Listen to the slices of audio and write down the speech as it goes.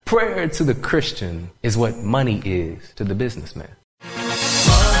Prayer to the Christian is what money is to the businessman.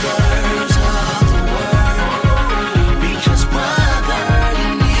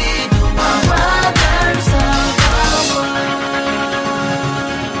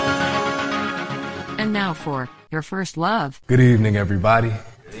 And now for Your First Love. Good evening, everybody.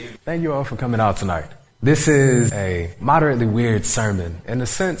 Thank you all for coming out tonight. This is a moderately weird sermon in the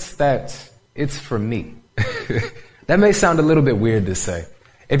sense that it's for me. That may sound a little bit weird to say.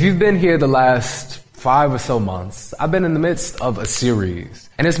 If you've been here the last 5 or so months, I've been in the midst of a series,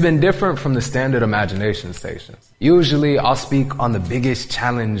 and it's been different from the standard imagination stations. Usually I'll speak on the biggest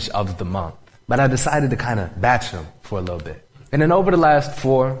challenge of the month, but I decided to kind of batch them for a little bit. And then over the last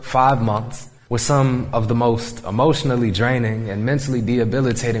 4-5 months were some of the most emotionally draining and mentally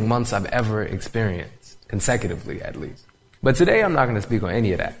debilitating months I've ever experienced, consecutively at least. But today I'm not going to speak on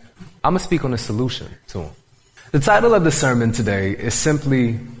any of that. I'm going to speak on a solution to them. The title of the sermon today is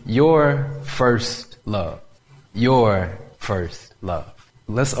simply Your First Love. Your First Love.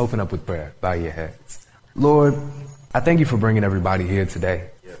 Let's open up with prayer. Bow your heads. Lord, I thank you for bringing everybody here today.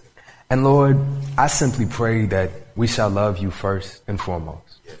 And Lord, I simply pray that we shall love you first and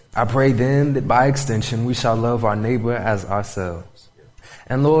foremost. I pray then that by extension we shall love our neighbor as ourselves.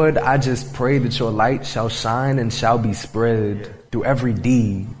 And Lord, I just pray that your light shall shine and shall be spread through every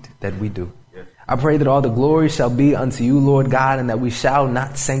deed that we do. I pray that all the glory shall be unto you, Lord God, and that we shall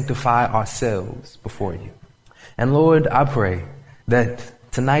not sanctify ourselves before you. And Lord, I pray that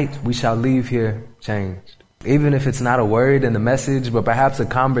tonight we shall leave here changed. Even if it's not a word in the message, but perhaps a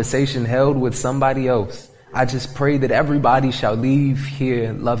conversation held with somebody else, I just pray that everybody shall leave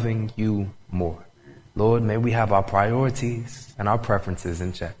here loving you more. Lord, may we have our priorities and our preferences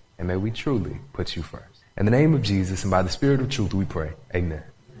in check, and may we truly put you first. In the name of Jesus and by the Spirit of truth we pray. Amen.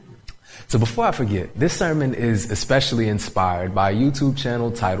 So before I forget, this sermon is especially inspired by a YouTube channel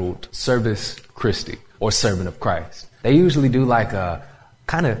titled Service Christi, or Servant of Christ. They usually do like a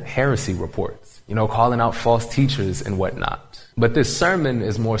kind of heresy reports, calling out false teachers and whatnot. But this sermon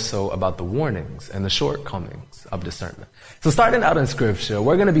is more so about the warnings and the shortcomings of discernment. So starting out in scripture,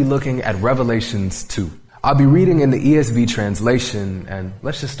 we're going to be looking at Revelations 2. I'll be reading in the ESV translation, and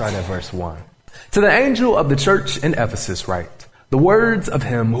let's just start at verse 1. To the angel of the church in Ephesus write, the words of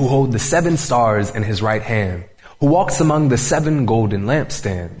him who holds the 7 stars in his right hand, who walks among the 7 golden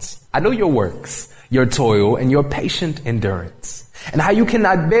lampstands. I know your works, your toil, and your patient endurance, and how you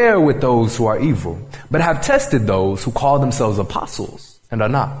cannot bear with those who are evil, but have tested those who call themselves apostles and are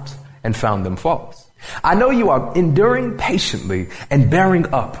not, and found them false. I know you are enduring patiently and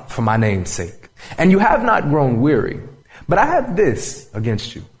bearing up for my name's sake, and you have not grown weary. But I have this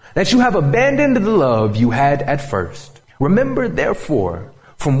against you, that you have abandoned the love you had at first. Remember, therefore,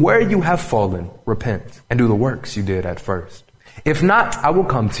 from where you have fallen, repent, and do the works you did at first. If not, I will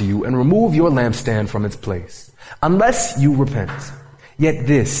come to you and remove your lampstand from its place, unless you repent. Yet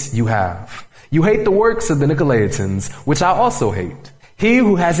this you have. You hate the works of the Nicolaitans, which I also hate. He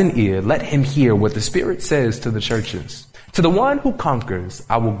who has an ear, let him hear what the Spirit says to the churches. To the one who conquers,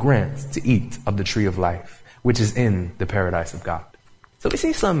 I will grant to eat of the tree of life, which is in the paradise of God. So we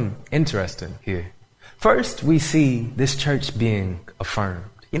see something interesting here. First, we see this church being affirmed.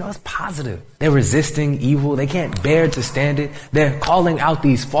 It's positive. They're resisting evil. They can't bear to stand it. They're calling out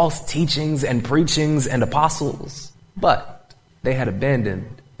these false teachings and preachings and apostles. But they had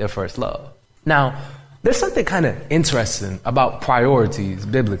abandoned their first love. Now, there's something kind of interesting about priorities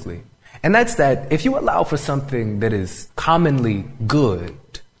biblically. And that's that if you allow for something that is commonly good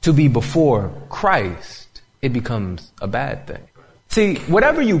to be before Christ, it becomes a bad thing. See,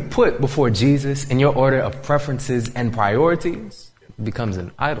 whatever you put before Jesus in your order of preferences and priorities becomes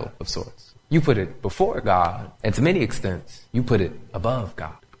an idol of sorts. You put it before God, and to many extents, you put it above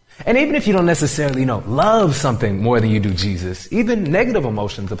God. And even if you don't necessarily, love something more than you do Jesus, even negative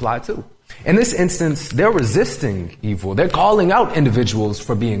emotions apply too. In this instance, they're resisting evil. They're calling out individuals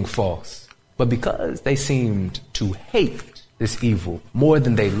for being false. But because they seemed to hate this evil more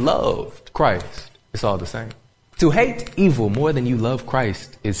than they loved Christ, it's all the same. To hate evil more than you love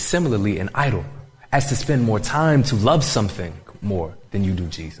Christ is similarly an idol, as to spend more time to love something more than you do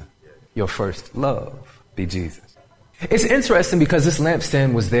Jesus. Your first love be Jesus. It's interesting because this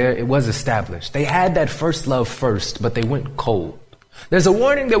lampstand was there. It was established. They had that first love first, but they went cold. There's a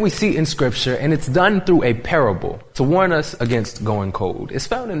warning that we see in scripture, and it's done through a parable to warn us against going cold. It's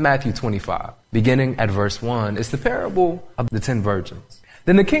found in Matthew 25, beginning at verse 1. It's the parable of the 10 virgins.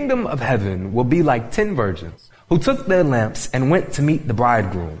 Then the kingdom of heaven will be like 10 virgins who took their lamps and went to meet the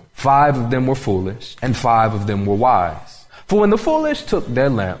bridegroom. 5 of them were foolish, and 5 of them were wise. For when the foolish took their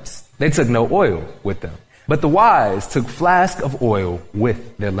lamps, they took no oil with them. But the wise took flasks of oil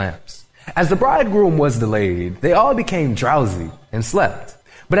with their lamps. As the bridegroom was delayed, they all became drowsy and slept.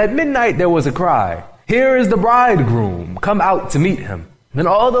 But at midnight there was a cry, "Here is the bridegroom, come out to meet him." Then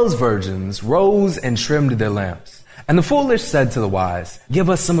all those virgins rose and trimmed their lamps. And the foolish said to the wise, "Give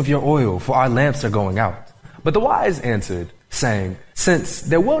us some of your oil, for our lamps are going out." But the wise answered, saying, "Since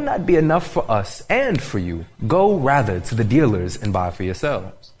there will not be enough for us and for you, go rather to the dealers and buy for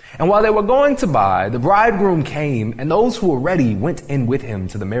yourselves." And while they were going to buy, the bridegroom came, and those who were ready went in with him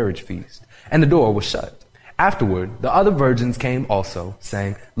to the marriage feast, and the door was shut. Afterward, the other virgins came also,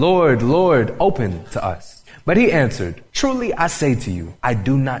 saying, "Lord, Lord, open to us." But he answered, "Truly I say to you, I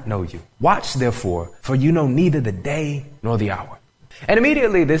do not know you. Watch therefore, for you know neither the day nor the hour." And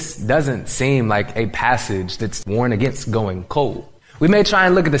immediately this doesn't seem like a passage that's warned against going cold. We may try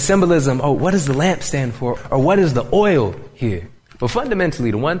and look at the symbolism, oh, what does the lamp stand for? Or what is the oil here? But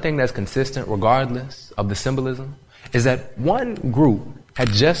fundamentally, the one thing that's consistent regardless of the symbolism is that one group had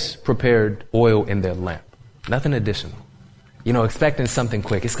just prepared oil in their lamp. Nothing additional. You know, expecting something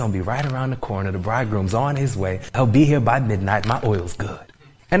quick. It's going to be right around the corner. The bridegroom's on his way. He'll be here by midnight. My oil's good.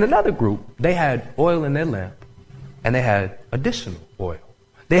 And another group, they had oil in their lamp and they had additional oil.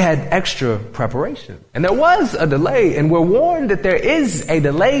 They had extra preparation. And there was a delay, and we're warned that there is a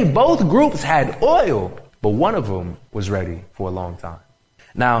delay. Both groups had oil, but one of them was ready for a long time.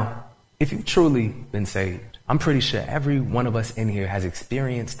 Now, if you've truly been saved, I'm pretty sure every one of us in here has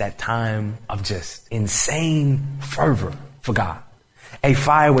experienced that time of just insane fervor for God. A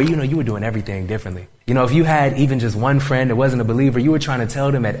fire where, you were doing everything differently. If you had even just one friend that wasn't a believer, you were trying to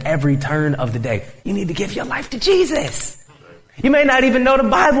tell them at every turn of the day, you need to give your life to Jesus. You may not even know the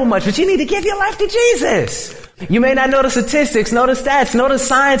Bible much, but you need to give your life to Jesus. You may not know the statistics, know the stats, know the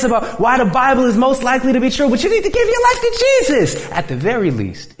science about why the Bible is most likely to be true, but you need to give your life to Jesus. At the very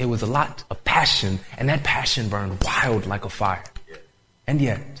least, it was a lot of passion, and that passion burned wild like a fire. And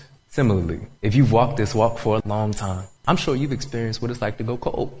yet, similarly, if you've walked this walk for a long time, I'm sure you've experienced what it's like to go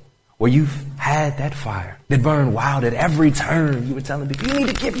cold, where you've had that fire that burned wild at every turn. You were telling people, you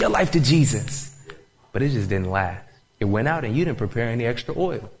need to give your life to Jesus. But it just didn't last. It went out and you didn't prepare any extra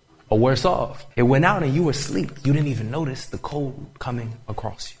oil. Or worse off, it went out and you were asleep. You didn't even notice the cold coming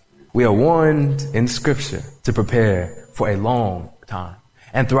across you. We are warned in Scripture to prepare for a long time.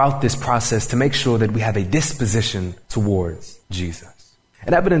 And throughout this process, to make sure that we have a disposition towards Jesus.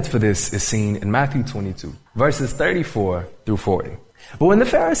 And evidence for this is seen in Matthew 22, verses 34 through 40. But when the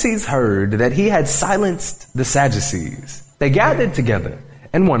Pharisees heard that he had silenced the Sadducees, they gathered together,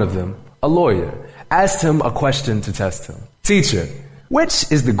 and one of them, a lawyer, asked him a question to test him. "Teacher,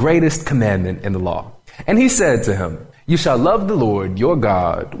 which is the greatest commandment in the law?" And he said to him, "You shall love the Lord your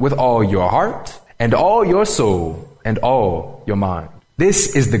God with all your heart and all your soul and all your mind.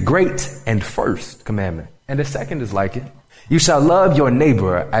 This is the great and first commandment. And the second is like it. You shall love your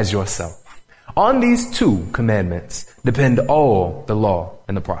neighbor as yourself. On these two commandments depend all the law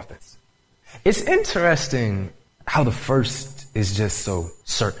and the prophets." It's interesting how the first is just so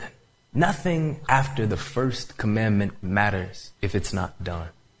certain. Nothing after the first commandment matters if it's not done.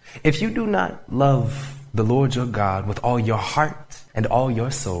 If you do not love the Lord your God with all your heart and all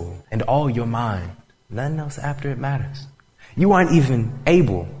your soul and all your mind, nothing else after it matters. You aren't even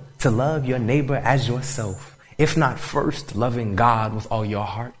able to love your neighbor as yourself, if not first loving God with all your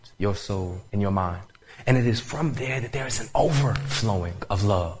heart, your soul, and your mind. And it is from there that there is an overflowing of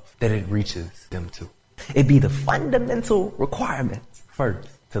love that it reaches them to. It be the fundamental requirement first,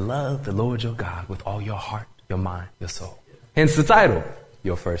 to love the Lord your God with all your heart, your mind, your soul. Hence the title,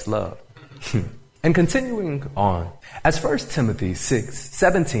 Your First Love. And continuing on, as 1 Timothy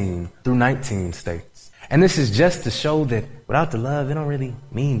 6:17 through 19 states, and this is just to show that without the love, it don't really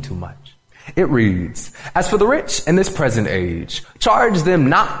mean too much. It reads, "As for the rich in this present age, charge them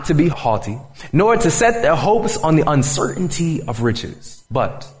not to be haughty, nor to set their hopes on the uncertainty of riches,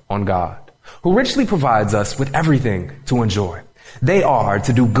 but on God, who richly provides us with everything to enjoy. They are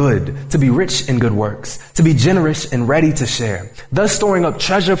to do good, to be rich in good works, to be generous and ready to share, thus storing up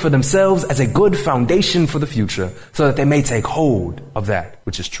treasure for themselves as a good foundation for the future, so that they may take hold of that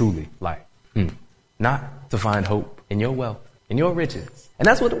which is truly life." Not to find hope in your wealth, in your riches. And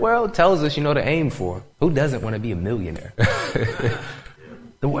that's what the world tells us, to aim for. Who doesn't want to be a millionaire?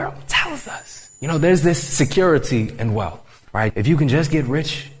 The world tells us, there's this security in wealth, right? If you can just get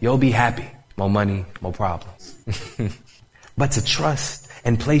rich, you'll be happy. More money, more problems. But to trust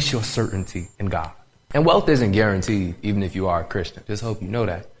and place your certainty in God. And wealth isn't guaranteed, even if you are a Christian. Just hope you know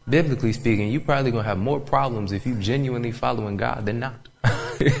that. Biblically speaking, you're probably going to have more problems if you genuinely following God than not.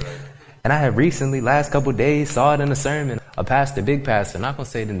 And I have recently, last couple of days, saw it in a sermon. A pastor, big pastor, not going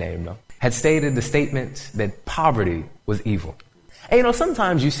to say the name though. had stated the statement that poverty was evil. And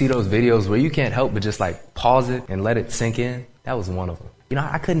sometimes you see those videos where you can't help but just like pause it and let it sink in. That was one of them.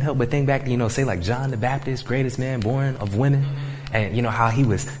 I couldn't help but think back to, say like John the Baptist, greatest man born of women. And how he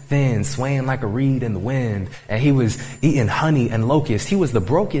was thin, swaying like a reed in the wind. And he was eating honey and locusts. He was the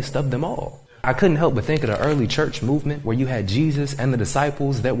brokest of them all. I couldn't help but think of the early church movement where you had Jesus and the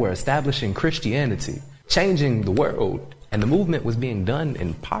disciples that were establishing Christianity, changing the world. And the movement was being done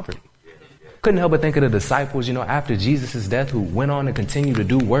in poverty. Couldn't help but think of the disciples, after Jesus' death, who went on to continue to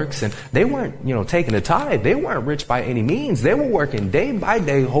do works. And they weren't, taking a tithe. They weren't rich by any means. They were working day by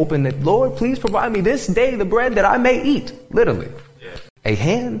day, hoping that, Lord, please provide me this day the bread that I may eat. Literally. A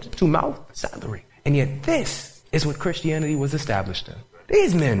hand-to-mouth salary. And yet this is what Christianity was established in.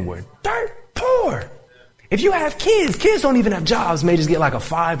 These men were dirt poor. If you have kids don't even have jobs, may just get like a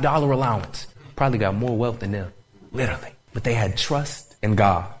 $5 allowance. Probably got more wealth than them. Literally. But they had trust in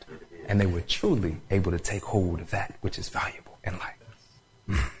God. And they were truly able to take hold of that which is valuable in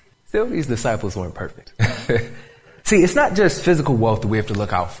life. Still, these disciples weren't perfect. See, it's not just physical wealth that we have to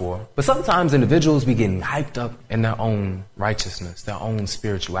look out for, but sometimes individuals be getting hyped up in their own righteousness, their own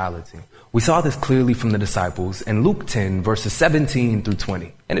spirituality. We saw this clearly from the disciples in Luke 10, verses 17 through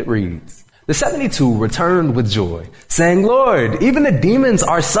 20. And it reads, "The 72 returned with joy, saying, 'Lord, even the demons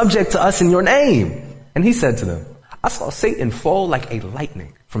are subject to us in your name.' And he said to them, 'I saw Satan fall like a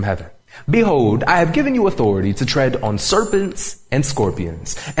lightning from heaven. Behold, I have given you authority to tread on serpents and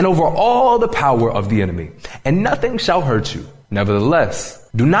scorpions, and over all the power of the enemy, and nothing shall hurt you. Nevertheless,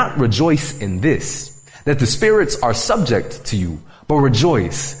 do not rejoice in this, that the spirits are subject to you, but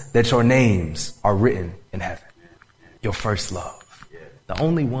rejoice that your names are written in heaven.'" Your first love, the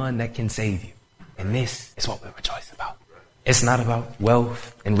only one that can save you. And this is what we rejoice about. It's not about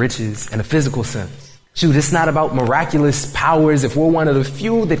wealth and riches in a physical sense. Shoot, it's not about miraculous powers if we're one of the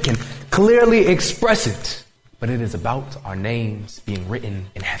few that can clearly express it. But it is about our names being written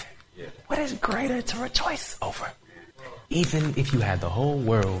in heaven. What is greater to rejoice over? Even if you had the whole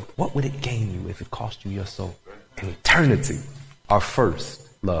world, what would it gain you if it cost you your soul? An eternity. Our first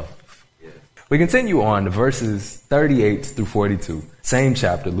love. We continue on to verses 38 through 42. Same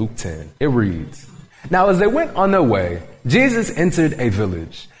chapter, Luke 10. It reads, "Now as they went on their way, Jesus entered a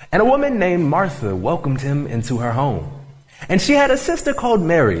village. And a woman named Martha welcomed him into her home. And she had a sister called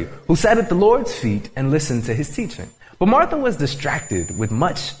Mary, who sat at the Lord's feet and listened to his teaching. But Martha was distracted with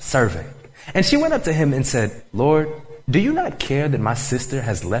much serving. And she went up to him and said, 'Lord, do you not care that my sister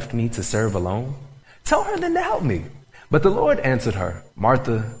has left me to serve alone? Tell her then to help me.' But the Lord answered her,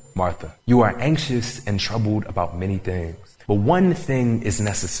 'Martha, Martha, you are anxious and troubled about many things. But one thing is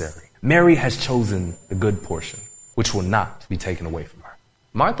necessary. Mary has chosen the good portion, which will not be taken away from her.'"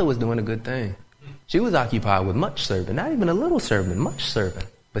 Martha was doing a good thing. She was occupied with much serving, not even a little serving, much serving.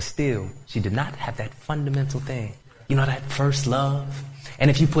 But still, she did not have that fundamental thing. That first love. And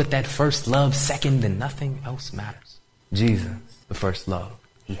if you put that first love second, then nothing else matters. Jesus, the first love,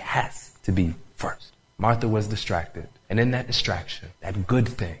 he has to be first. Martha was distracted. And in that distraction, that good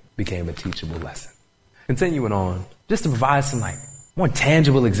thing became a teachable lesson. Continuing on, just to provide some more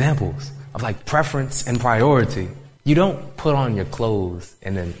tangible examples of preference and priority. You don't put on your clothes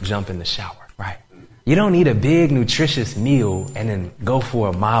and then jump in the shower, right? You don't eat a big, nutritious meal and then go for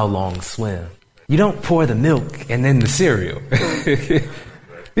a mile-long swim. You don't pour the milk and then the cereal.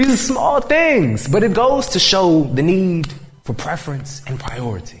 These are small things, but it goes to show the need for preference and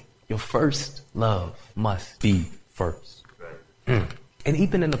priority. Your first love must be first. And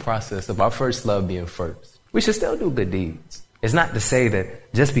even in the process of our first love being first, we should still do good deeds. It's not to say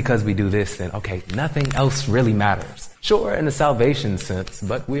that just because we do this, then, okay, nothing else really matters. Sure, in a salvation sense,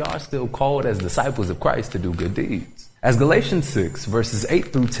 but we are still called as disciples of Christ to do good deeds. As Galatians 6, verses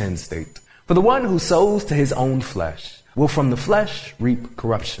 8 through 10 state, "For the one who sows to his own flesh will from the flesh reap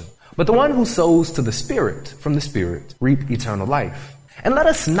corruption. But the one who sows to the Spirit from the Spirit reap eternal life. And let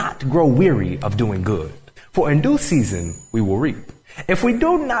us not grow weary of doing good, for in due season we will reap. If we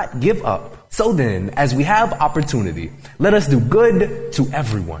do not give up, so then, as we have opportunity, let us do good to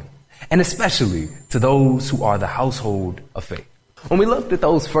everyone, and especially to those who are the household of faith." When we looked at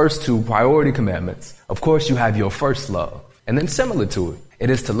those first two priority commandments, of course you have your first love. And then similar to it, it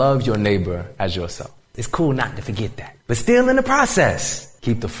is to love your neighbor as yourself. It's cool not to forget that. But still in the process,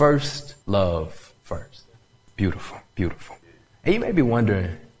 keep the first love first. Beautiful, beautiful. And you may be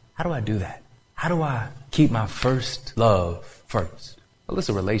wondering, how do I do that? How do I keep my first love first? Well, it's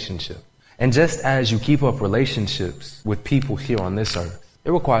a relationship. And just as you keep up relationships with people here on this earth,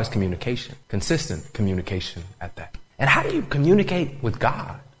 it requires communication, consistent communication at that. And how do you communicate with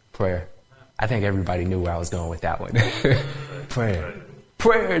God? Prayer. I think everybody knew where I was going with that one. Prayer.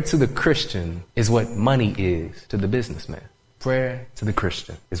 Prayer to the Christian is what money is to the businessman. Prayer to the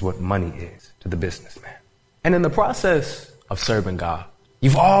Christian is what money is to the businessman. And in the process of serving God,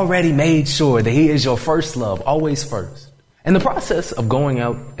 you've already made sure that He is your first love, always first. In the process of going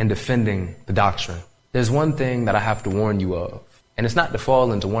out and defending the doctrine, there's one thing that I have to warn you of, and it's not to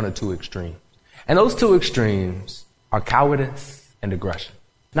fall into one or two extremes. And those two extremes are cowardice and aggression.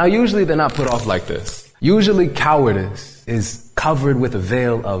 Now, usually they're not put off like this. Usually cowardice is covered with a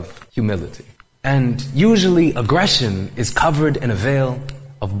veil of humility. And usually aggression is covered in a veil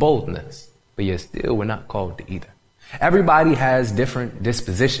of boldness. But yet still, we're not called to either. Everybody has different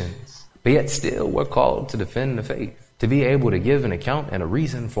dispositions, but yet still we're called to defend the faith, to be able to give an account and a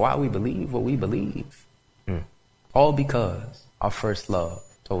reason for why we believe what we believe. All because our first love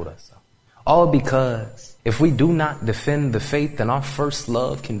told us so. All because if we do not defend the faith, then our first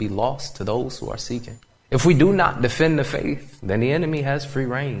love can be lost to those who are seeking. If we do not defend the faith, then the enemy has free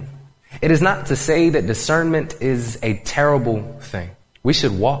reign. It is not to say that discernment is a terrible thing. We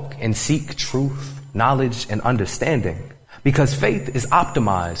should walk and seek truth, knowledge, and understanding because faith is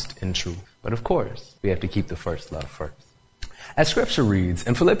optimized in truth. But of course, we have to keep the first love first. As scripture reads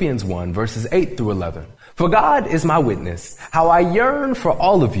in Philippians 1, verses 8 through 11, "For God is my witness, how I yearn for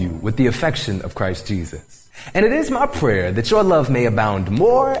all of you with the affection of Christ Jesus. And it is my prayer that your love may abound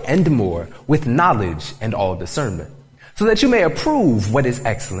more and more with knowledge and all discernment, so that you may approve what is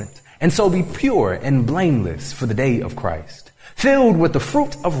excellent, and so be pure and blameless for the day of Christ, filled with the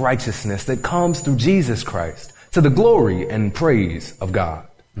fruit of righteousness that comes through Jesus Christ, to the glory and praise of God."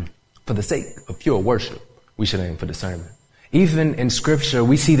 For the sake of pure worship, we should aim for discernment. Even in scripture,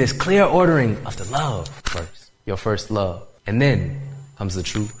 we see this clear ordering of the love first, your first love, and then comes the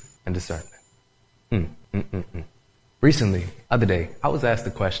truth and discernment. Recently, other day, I was asked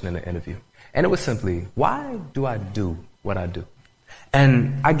a question in an interview, and it was simply, why do I do what I do?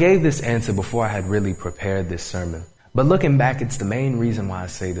 And I gave this answer before I had really prepared this sermon. But looking back, it's the main reason why I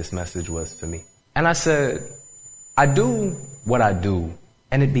say this message was for me. And I said, I do what I do,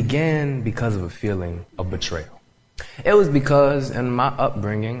 and it began because of a feeling of betrayal. It was because in my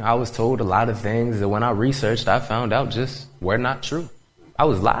upbringing, I was told a lot of things that when I researched, I found out just were not true. I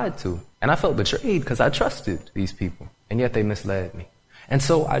was lied to, and I felt betrayed because I trusted these people, and yet they misled me. And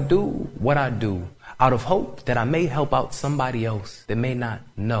so I do what I do out of hope that I may help out somebody else that may not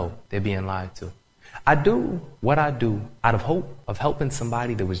know they're being lied to. I do what I do out of hope of helping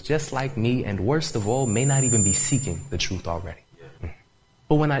somebody that was just like me, and worst of all, may not even be seeking the truth already.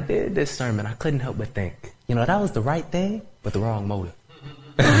 But when I did this sermon, I couldn't help but think, that was the right thing, but the wrong motive.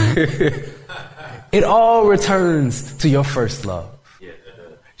 It all returns to your first love.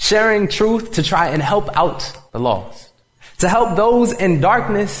 Sharing truth to try and help out the lost. To help those in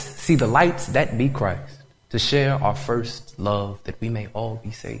darkness see the light that be Christ. To share our first love that we may all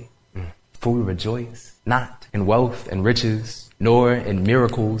be saved. For we rejoice not in wealth and riches, nor in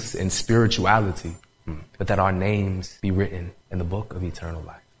miracles and spirituality, but that our names be written in the book of eternal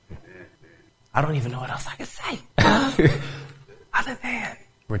life. I don't even know what else I can say other than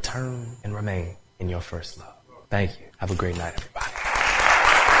return and remain in your first love. Thank you. Have a great night, everybody.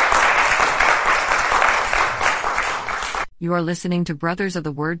 You are listening to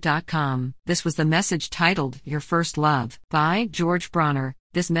brothersoftheword.com. This was the message titled Your First Love by George Bronner.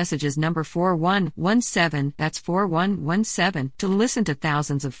 This message is number 4117. That's 4117. To listen to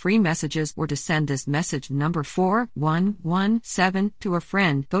thousands of free messages or to send this message number 4117 to a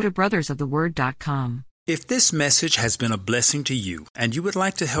friend, go to brothersoftheword.com. If this message has been a blessing to you and you would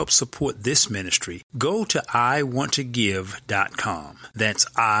like to help support this ministry, go to iwanttogive.com. That's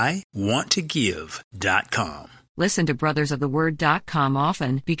iwanttogive.com. Listen to brothersoftheword.com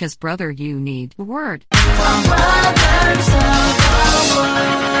often because, brother, you need the word. Brothers of the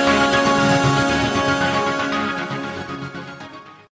Word.